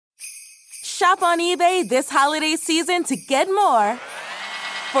Shop on eBay this holiday season to get more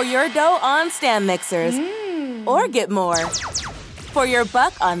for your dough on stand mixers, or get more for your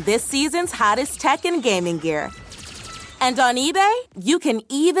buck on this season's hottest tech and gaming gear. And on eBay, you can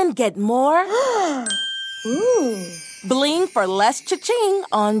even get more bling for less cha-ching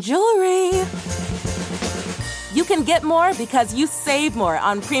on jewelry. You can get more because you save more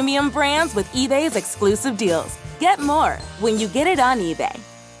on premium brands with eBay's exclusive deals. Get more when you get it on eBay.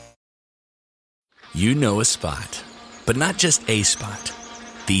 You know a spot, but not just a spot,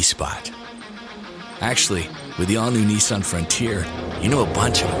 the spot. Actually, with the all-new Nissan Frontier, you know a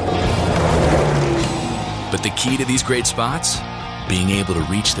bunch of them. But the key to these great spots? Being able to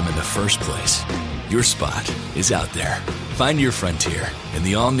reach them in the first place. Your spot is out there. Find your Frontier in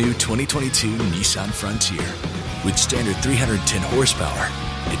the all-new 2022 Nissan Frontier. With standard 310 horsepower,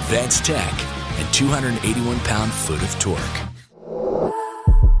 advanced tech, and 281 pound-foot of torque.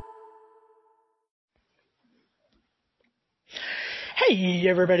 Hey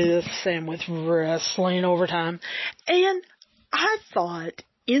everybody, this is Sam with Wrestling Overtime, and I thought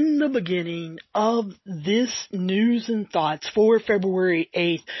in the beginning of this news and thoughts for February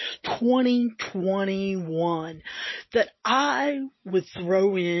 8th, 2021, that I would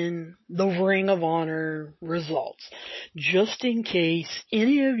throw in the Ring of Honor results, just in case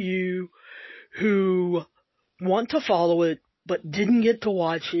any of you who want to follow it but didn't get to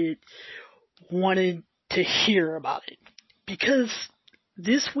watch it wanted to hear about it. Because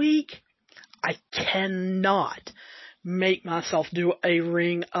this week, I cannot make myself do a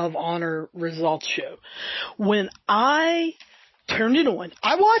Ring of Honor results show. When I turned it on,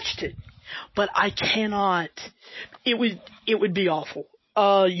 I watched it, but I cannot. It would be awful.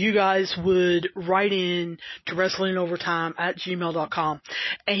 You guys would write in to wrestlingovertime@gmail.com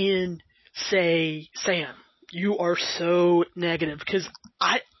and say, Sam, you are so negative, because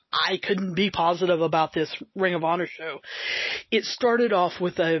I couldn't be positive about this Ring of Honor show. It started off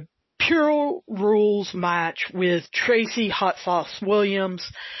with a Pure Rules match with Tracy Hot Sauce Williams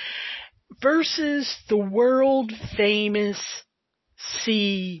versus the world famous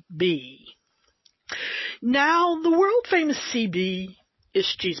CB. Now, the world famous CB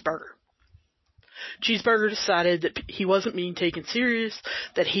is Cheeseburger. Cheeseburger decided that he wasn't being taken serious,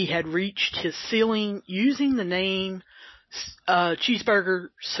 that he had reached his ceiling using the name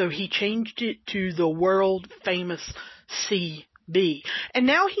Cheeseburger, so he changed it to the world famous CB. And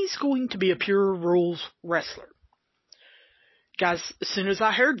now he's going to be a Pure Rules wrestler. Guys, as soon as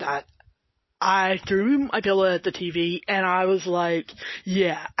I heard that, I threw my pillow at the TV and I was like,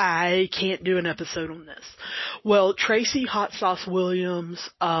 yeah, I can't do an episode on this. Well, Tracy Hot Sauce Williams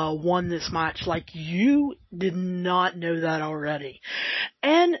won this match, like you did not know that already.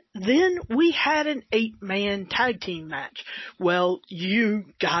 And then we had an 8-man tag team match. Well,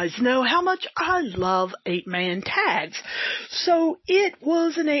 you guys know how much I love 8-man tags. So it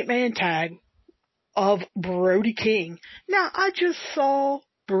was an 8-man tag of Brody King. Now, I just saw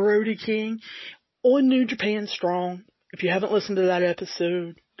Brody King on New Japan Strong. If you haven't listened to that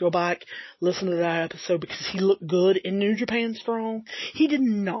episode, go back, listen to that episode, because he looked good in New Japan Strong. He did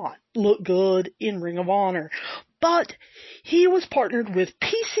not look good in Ring of Honor, but he was partnered with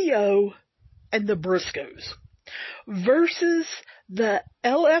PCO and the Briscoes versus the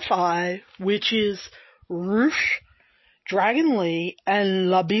LFI, which is Rush, Dragon Lee, and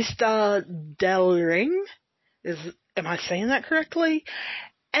La Vista del Ring. Am I saying that correctly?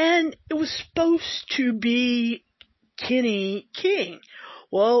 And it was supposed to be Kenny King.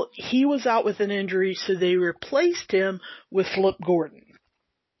 Well, he was out with an injury, so they replaced him with Flip Gordon.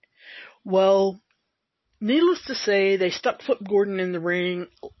 Well, needless to say, they stuck Flip Gordon in the ring,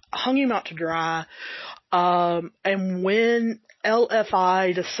 hung him out to dry, and when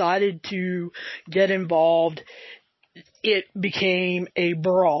LFI decided to get involved, it became a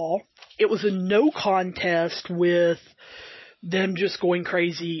brawl. It was a no contest with them just going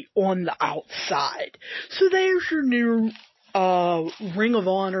crazy on the outside. So there's your new Ring of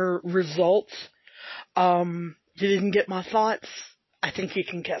Honor results. You didn't get my thoughts? I think you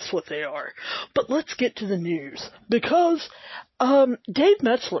can guess what they are. But let's get to the news, because Dave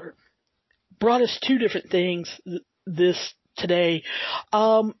Metzler brought us two different things this today.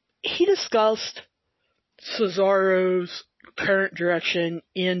 He discussed Cesaro's current direction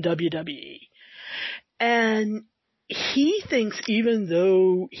in WWE. And he thinks, even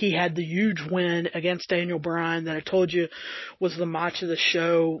though he had the huge win against Daniel Bryan that I told you was the match of the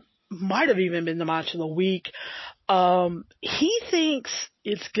show, might have even been the match of the week, he thinks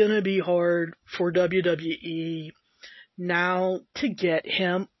it's gonna be hard for WWE now to get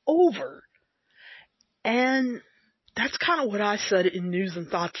him over. And that's kind of what I said in News and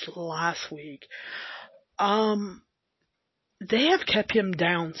Thoughts last week. They have kept him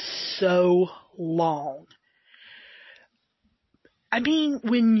down so long. I mean,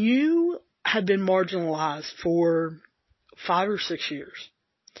 when you have been marginalized for 5 or 6 years,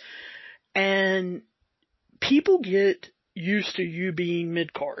 and people get used to you being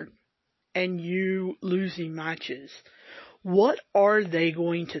mid-card, and you losing matches, what are they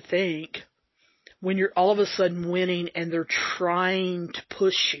going to think when you're all of a sudden winning and they're trying to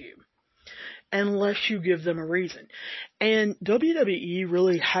push you? Unless you give them a reason. And WWE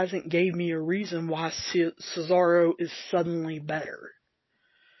really hasn't gave me a reason why Cesaro is suddenly better.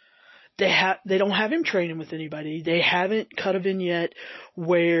 They don't have him training with anybody. They haven't cut a vignette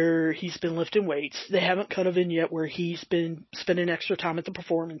where he's been lifting weights. They haven't cut a vignette where he's been spending extra time at the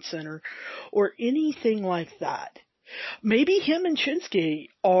Performance Center or anything like that. Maybe him and Shinsuke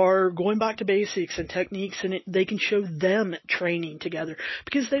are going back to basics and techniques, and they can show them training together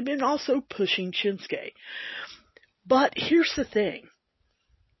because they've been also pushing Shinsuke. But here's the thing.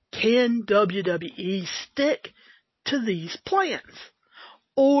 Can WWE stick to these plans?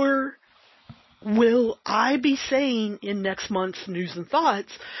 Or will I be saying in next month's News and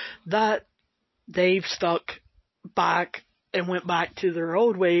Thoughts that they've stuck back and went back to their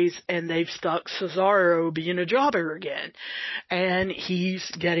old ways, and they've stuck Cesaro being a jobber again, and he's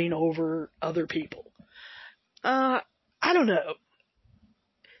getting over other people? I don't know.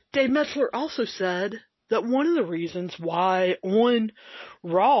 Dave Metzler also said that one of the reasons why on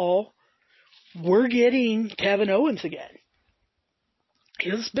Raw we're getting Kevin Owens again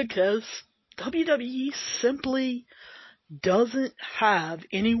is because WWE simply doesn't have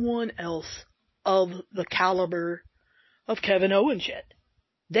anyone else of the caliber of Kevin Owens yet.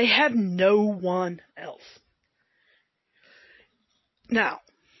 They have no one else. Now,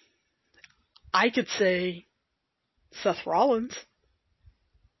 I could say Seth Rollins,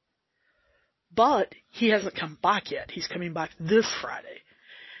 but he hasn't come back yet. He's coming back this Friday.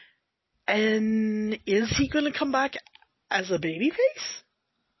 And is he going to come back as a babyface?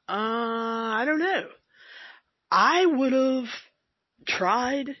 I don't know. I would have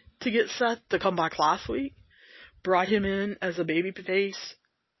tried to get Seth to come back last week, brought him in as a babyface,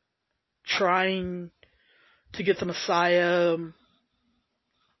 trying to get the Messiah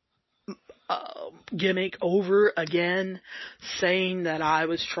gimmick over again, saying that I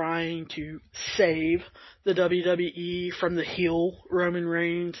was trying to save the WWE from the heel Roman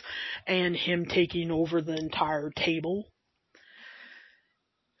Reigns and him taking over the entire table.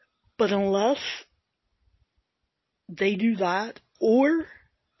 But unless they do that, or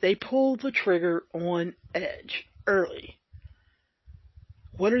they pull the trigger on Edge early,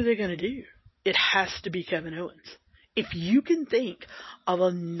 what are they going to do? It has to be Kevin Owens. If you can think of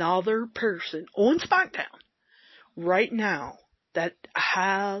another person on SmackDown right now that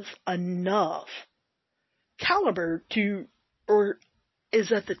has enough caliber to, or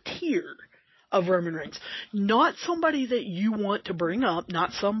is at the tier of Roman Reigns, not somebody that you want to bring up,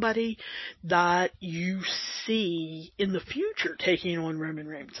 not somebody that you see in the future taking on Roman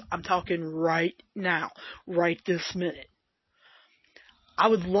Reigns. I'm talking right now, right this minute. I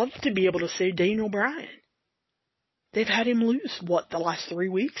would love to be able to say Daniel Bryan. They've had him lose, the last 3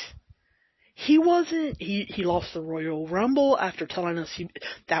 weeks? He lost the Royal Rumble after telling us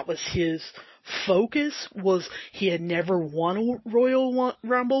that was his focus, was he had never won a Royal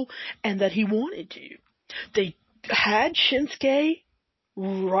Rumble and that he wanted to. They had Shinsuke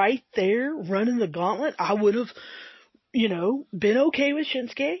right there running the gauntlet. I would have, been okay with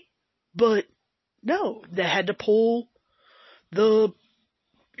Shinsuke, but no, they had to pull the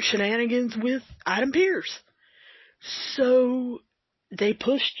shenanigans with Adam Pearce. So they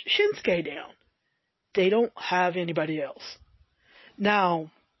pushed Shinsuke down. They don't have anybody else. Now,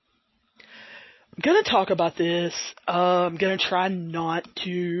 I'm going to talk about this. I'm going to try not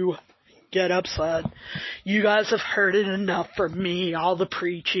to get upset. You guys have heard it enough from me, all the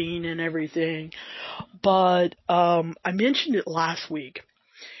preaching and everything. But I mentioned it last week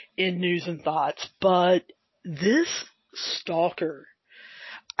in News and Thoughts. But this stalker,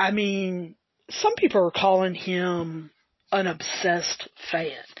 some people are calling him an obsessed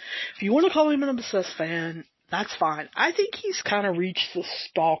fan. If you want to call him an obsessed fan, that's fine. I think he's kind of reached the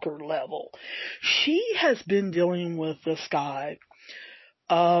stalker level. She has been dealing with this guy.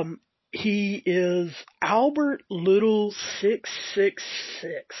 He is Albert Little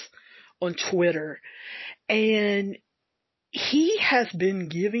 666 on Twitter. And he has been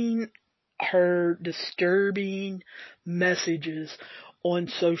giving her disturbing messages on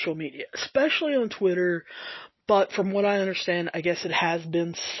social media, especially on Twitter, but from what I understand, I guess it has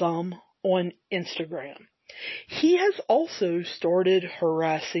been some on Instagram. He has also started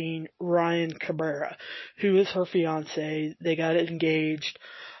harassing Ryan Cabrera, who is her fiance. They got engaged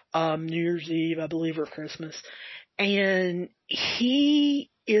New Year's Eve, I believe, or Christmas. And he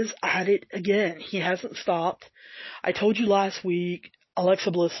is at it again. He hasn't stopped. I told you last week,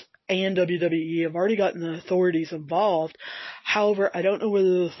 Alexa Bliss and WWE have already gotten the authorities involved. However, I don't know whether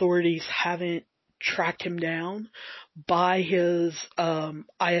the authorities haven't tracked him down by his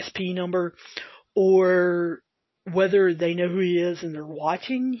ISP number, or whether they know who he is and they're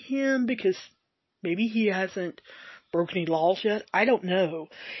watching him because maybe he hasn't broken any laws yet. I don't know.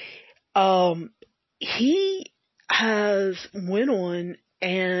 He has went on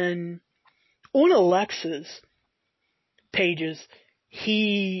and on Alexa's pages,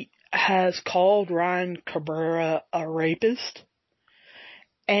 he has called Ryan Cabrera a rapist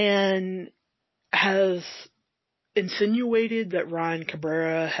and has insinuated that Ryan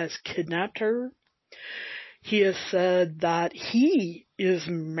Cabrera has kidnapped her. He has said that he is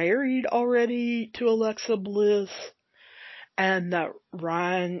married already to Alexa Bliss and that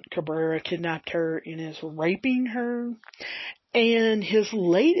Ryan Cabrera kidnapped her and is raping her. And his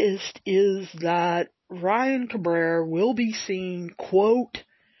latest is that Ryan Cabrera will be seeing, quote,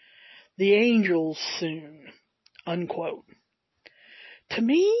 the angels soon, unquote. To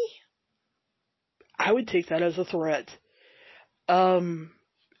me, I would take that as a threat.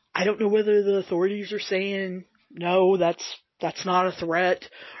 I don't know whether the authorities are saying, no, that's not a threat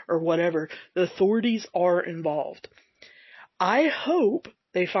or whatever. The authorities are involved. I hope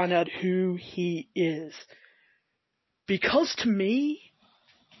they find out who he is. Because to me,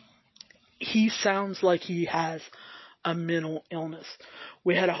 he sounds like he has a mental illness.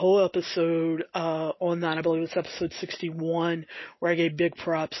 We had a whole episode on that, I believe it was episode 61, where I gave big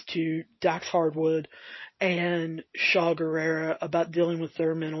props to Dax Hardwood and Shaw Guerrera about dealing with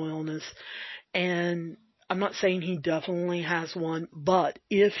their mental illness. And I'm not saying he definitely has one, but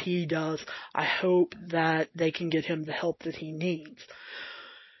if he does, I hope that they can get him the help that he needs.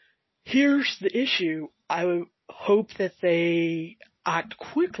 Here's the issue. I hope that they act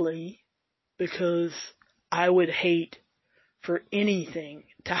quickly, because I would hate for anything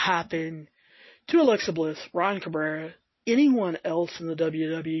to happen to Alexa Bliss, Ryan Cabrera, anyone else in the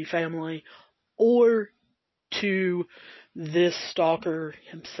WWE family, or to this stalker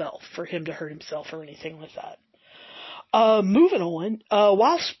himself, for him to hurt himself or anything like that. Moving on,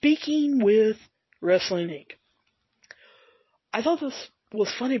 while speaking with Wrestling Inc., I thought this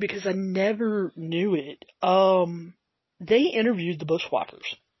was funny because I never knew it. They interviewed the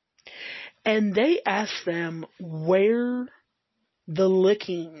Bushwhackers, and they asked them where the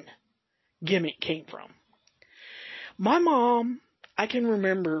licking gimmick came from. My mom, I can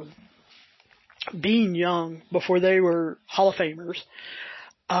remember being young before they were Hall of Famers,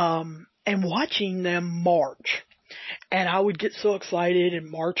 and watching them march. And I would get so excited and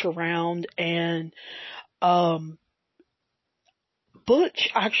march around, and Butch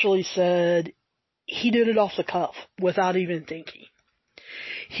actually said he did it off the cuff without even thinking.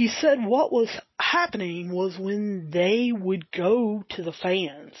 He said what was happening was when they would go to the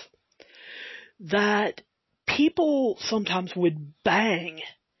fans, that people sometimes would bang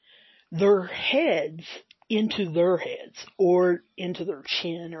their heads into their heads or into their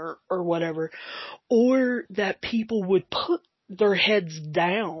chin or whatever, or that people would put their heads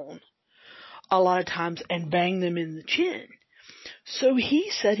down a lot of times and bang them in the chin. So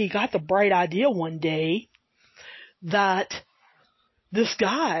he said he got the bright idea one day that this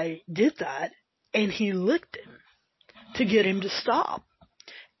guy did that, and he licked him to get him to stop.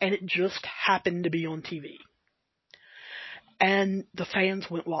 And it just happened to be on TV. And the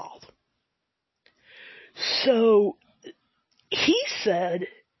fans went wild. So he said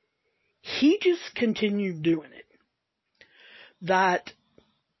he just continued doing it. That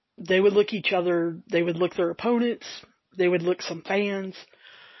they would lick each other, they would lick their opponents, they would lick some fans.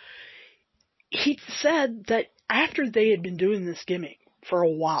 He said that after they had been doing this gimmick for a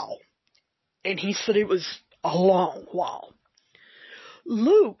while, and he said it was a long while,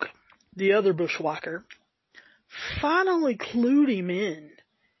 Luke, the other Bushwhacker, finally clued him in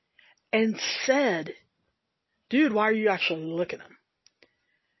and said, dude, why are you actually licking him?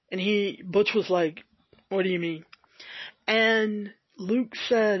 And Butch was like, what do you mean? And Luke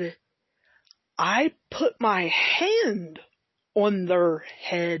said, I put my hand on their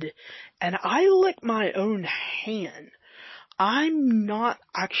head and I lick my own hand. I'm not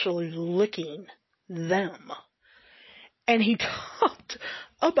actually licking them. And he talked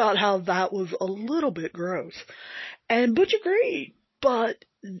about how that was a little bit gross. And Butch agreed, but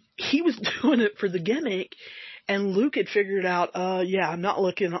he was doing it for the gimmick, and Luke had figured out, I'm not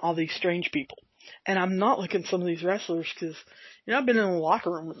licking all these strange people. And I'm not looking at some of these wrestlers because, I've been in the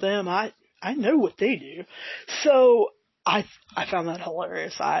locker room with them. I know what they do. So I found that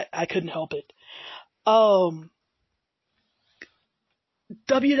hilarious. I couldn't help it.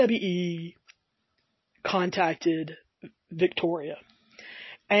 WWE contacted Victoria,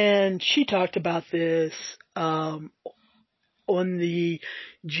 and she talked about this on the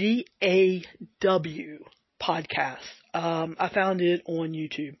GAW podcast. I found it on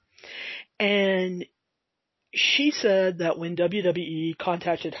YouTube, and she said that when WWE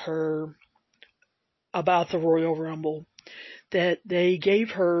contacted her about the Royal Rumble, that they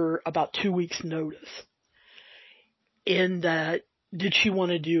gave her about 2 weeks notice, in that did she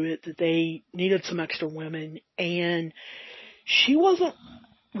want to do it, that they needed some extra women, and she wasn't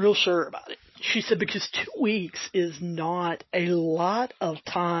real sure about it. She said because 2 weeks is not a lot of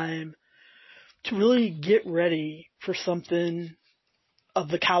time to really get ready for something of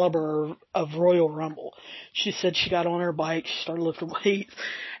the caliber of Royal Rumble. She said she got on her bike, she started lifting weights,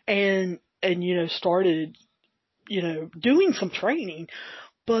 and started, doing some training,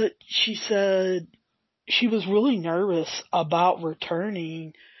 but she said she was really nervous about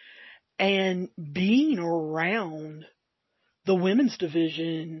returning and being around the women's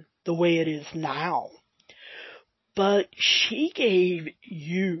division the way it is now. But she gave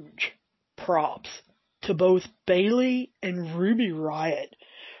huge props to both Bayley and Ruby Riott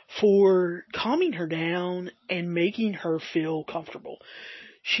for calming her down and making her feel comfortable.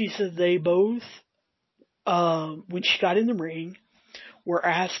 She said they both, when she got in the ring, were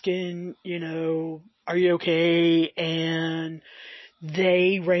asking, are you okay? And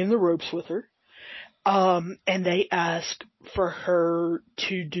they ran the ropes with her. And they asked for her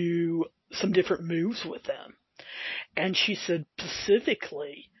to do some different moves with them. And she said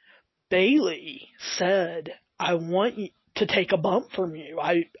specifically, Bayley said, I want you to take a bump from you.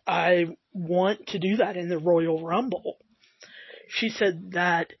 I want to do that in the Royal Rumble. She said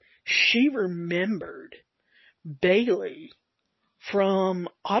that she remembered Bayley from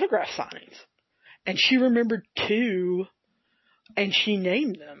autograph signings. And she remembered two, and she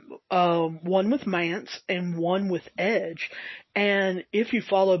named them. One with Mance and one with Edge. And if you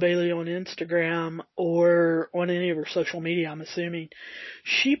follow Bayley on Instagram or on any of her social media, I'm assuming,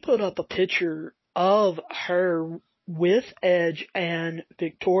 she put up a picture of her with Edge and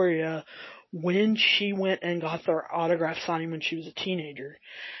Victoria when she went and got their autograph signing when she was a teenager,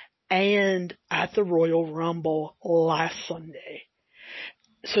 and at the Royal Rumble last Sunday,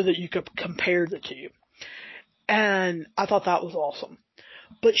 so that you could compare the two. And I thought that was awesome.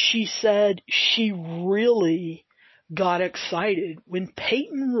 But she said she really got excited when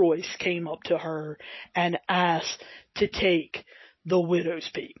Peyton Royce came up to her and asked to take the Widow's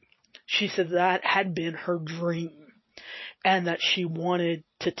Peak. She said that had been her dream and that she wanted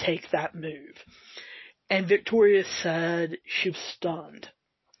to take that move. And Victoria said she was stunned.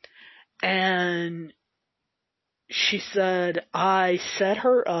 And she said, I set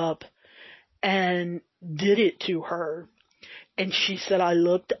her up and did it to her. And she said, I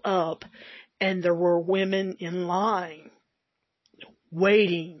looked up and there were women in line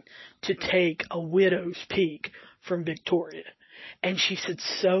waiting to take a Widow's Peak from Victoria. And she said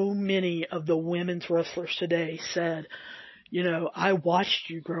so many of the women's wrestlers today said, I watched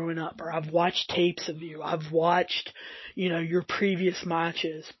you growing up, or I've watched tapes of you. I've watched, your previous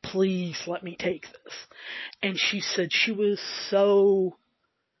matches. Please let me take this. And she said she was so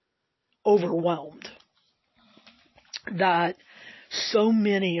overwhelmed that so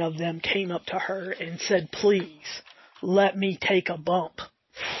many of them came up to her and said, please let me take a bump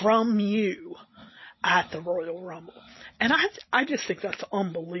from you at the Royal Rumble. And I just think that's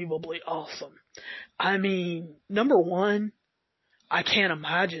unbelievably awesome. I mean, number one, I can't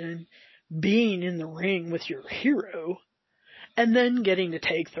imagine being in the ring with your hero and then getting to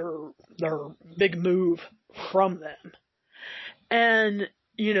take their big move from them. And,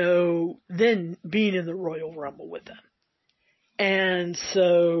 then being in the Royal Rumble with them. And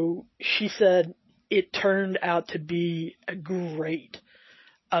so she said it turned out to be a great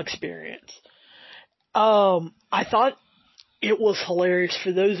experience. I thought it was hilarious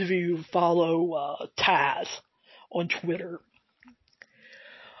for those of you who follow Taz on Twitter.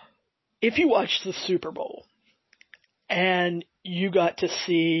 If you watched the Super Bowl and you got to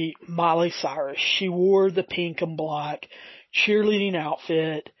see Miley Cyrus, she wore the pink and black cheerleading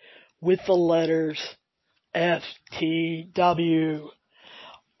outfit with the letters FTW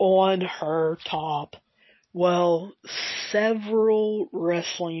on her top. Well, several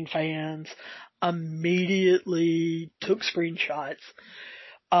wrestling fans immediately took screenshots,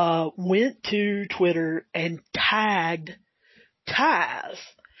 went to Twitter and tagged Taz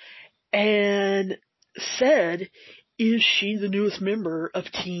and said, is she the newest member of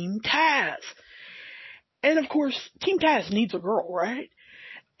Team Taz? And of course, Team Taz needs a girl, right?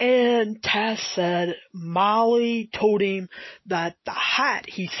 And Taz said Molly told him that the hat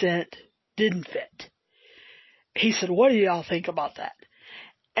he sent didn't fit. He said, what do y'all think about that?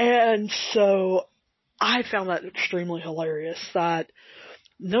 And so I found that extremely hilarious that,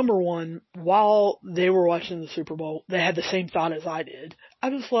 number one, while they were watching the Super Bowl, they had the same thought as I did. I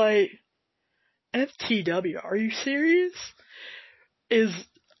was like, FTW, are you serious? Is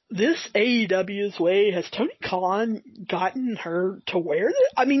this AEW's way? Has Tony Khan gotten her to wear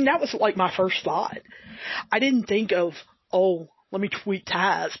this? I mean, that was like my first thought. I didn't think of, oh, let me tweet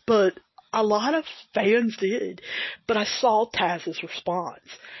Taz, but a lot of fans did. But I saw Taz's response,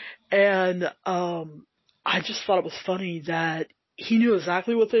 and I just thought it was funny that he knew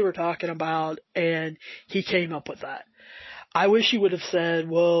exactly what they were talking about, and he came up with that. I wish he would have said,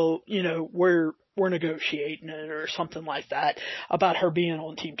 well, you know, we're negotiating it or something like that about her being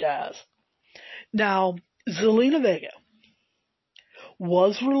on Team Taz. Now, Zelina Vega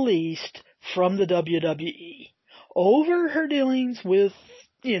was released from the WWE over her dealings with,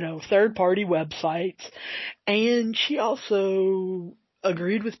 you know, third-party websites, and she also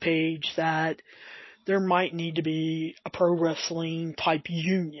agreed with Paige that there might need to be a pro wrestling type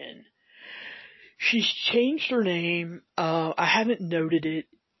union. She's changed her name. I haven't noted it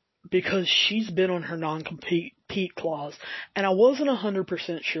because she's been on her non-compete clause, and I wasn't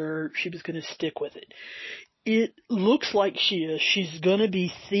 100% sure she was going to stick with it. It looks like she is. She's going to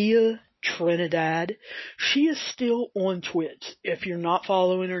be Thea Trinidad. She is still on Twitch. If you're not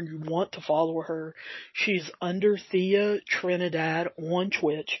following her and you want to follow her, she's under Thea Trinidad on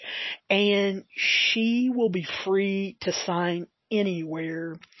Twitch, and she will be free to sign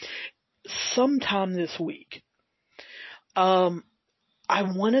anywhere sometime this week. I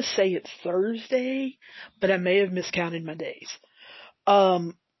want to say it's Thursday, but I may have miscounted my days.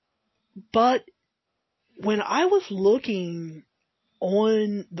 But when I was looking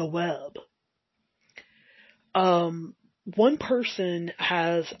on the web, one person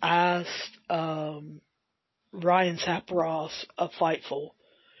has asked Ryan Sapporoff of Fightful.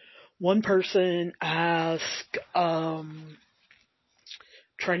 One person asked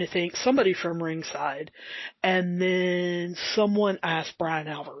trying to think, somebody from Ringside, and then someone asked Brian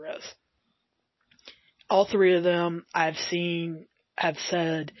Alvarez. All three of them I've seen have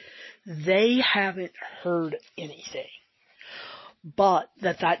said they haven't heard anything, but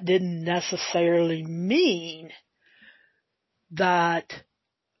that didn't necessarily mean that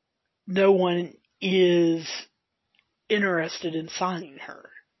no one is interested in signing her.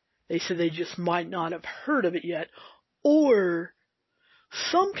 They said they just might not have heard of it yet, or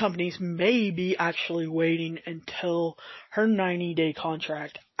some companies may be actually waiting until her 90-day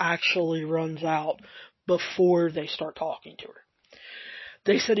contract actually runs out before they start talking to her.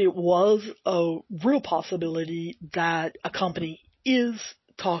 They said it was a real possibility that a company is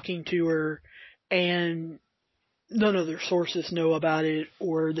talking to her and none of their sources know about it,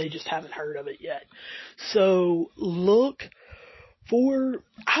 or they just haven't heard of it yet. So look for,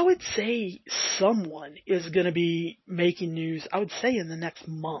 I would say, someone is going to be making news, I would say, in the next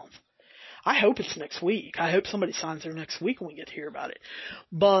month. I hope it's next week. I hope somebody signs her next week and we get to hear about it.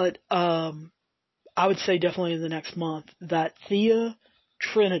 But I would say definitely in the next month that Thea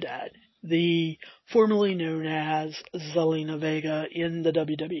Trinidad, the formerly known as Zelina Vega in the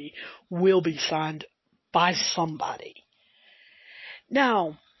WWE, will be signed by somebody.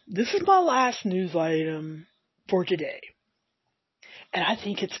 Now, this is my last news item for today. And I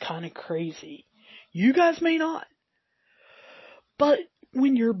think it's kind of crazy. You guys may not. But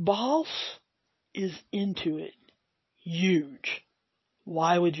when your boss is into it, huge,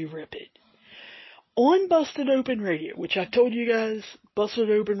 why would you rip it? On Busted Open Radio, which I told you guys, Busted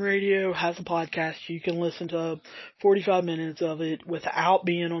Open Radio has a podcast. You can listen to 45 minutes of it without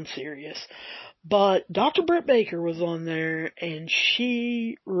being on Sirius. But Dr. Britt Baker was on there, and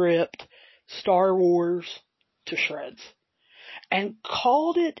she ripped Star Wars to shreds and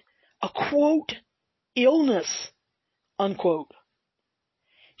called it a, quote, illness, unquote.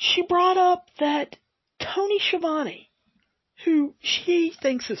 She brought up that Tony Schiavone, who she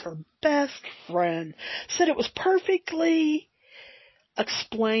thinks is her best friend, said it was perfectly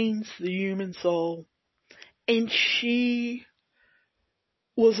explains the human soul. And she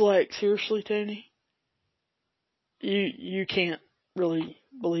was like, seriously, Tony? You can't really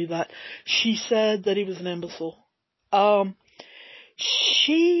believe that. She said that he was an imbecile.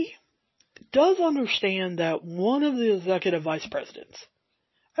 She does understand that one of the executive vice presidents,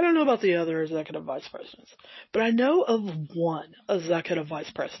 I don't know about the other executive vice presidents, but I know of one executive vice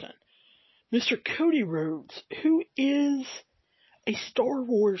president Mr. Cody Rhodes, who is a Star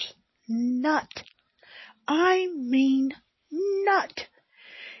Wars nut. I mean nut.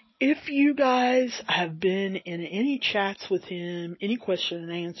 If you guys have been in any chats with him, any question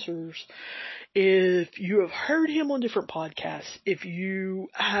and answers, if you have heard him on different podcasts, if you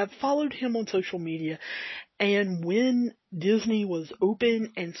have followed him on social media, and when Disney was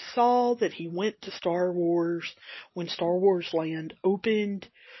open and saw that he went to Star Wars, when Star Wars Land opened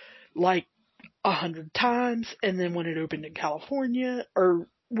like 100 times, and then when it opened in California, or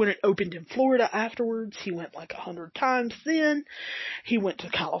when it opened in Florida afterwards, he went like 100 times. Then he went to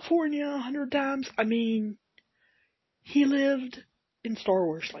California 100 times. I mean, he lived in Star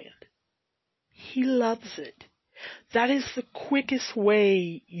Wars Land. He loves it. That is the quickest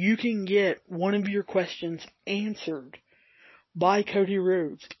way you can get one of your questions answered by Cody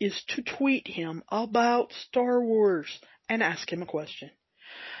Rhodes, is to tweet him about Star Wars and ask him a question.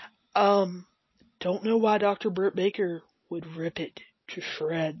 Don't know why Dr. Britt Baker would rip it to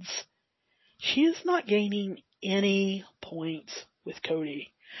shreds. She is not gaining any points with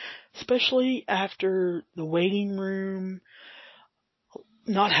Cody, especially after the waiting room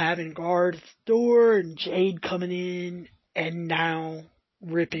not having guard at the door and Jade coming in and now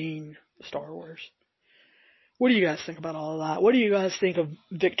ripping Star Wars. What do you guys think about all of that? What do you guys think of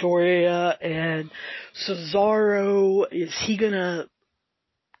Victoria and Cesaro? Is he gonna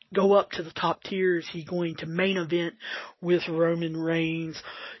go up to the top tier? Is he going to main event with Roman Reigns?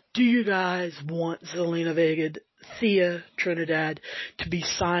 Do you guys want Zelina Vega, Thea Trinidad to be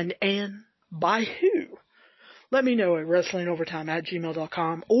signed, and by who? Let me know at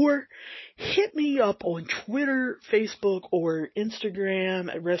wrestlingovertime@gmail.com, or hit me up on Twitter, Facebook, or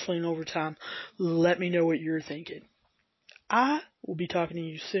Instagram at Wrestling Overtime. Let me know what you're thinking. I will be talking to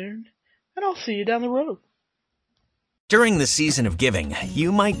you soon, and I'll see you down the road. During the season of giving,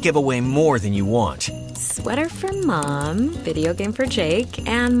 you might give away more than you want. Sweater for Mom, video game for Jake,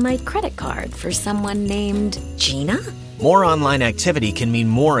 and my credit card for someone named Gina? More online activity can mean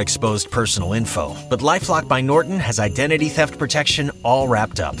more exposed personal info, but LifeLock by Norton has identity theft protection all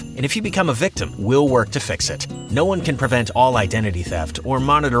wrapped up. And if you become a victim, we'll work to fix it. No one can prevent all identity theft or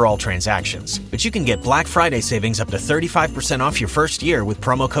monitor all transactions, but you can get Black Friday savings up to 35% off your first year with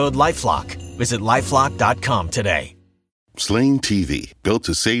promo code LifeLock. Visit LifeLock.com today. Sling TV, built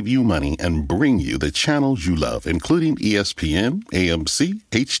to save you money and bring you the channels you love, including ESPN, AMC,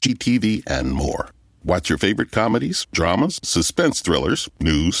 HGTV, and more. Watch your favorite comedies, dramas, suspense thrillers,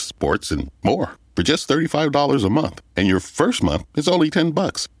 news, sports, and more for just $35 a month. And your first month is only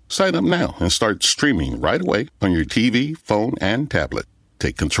 $10. Sign up now and start streaming right away on your TV, phone, and tablet.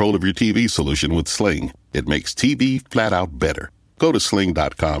 Take control of your TV solution with Sling. It makes TV flat out better. Go to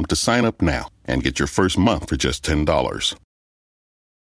sling.com to sign up now and get your first month for just $10.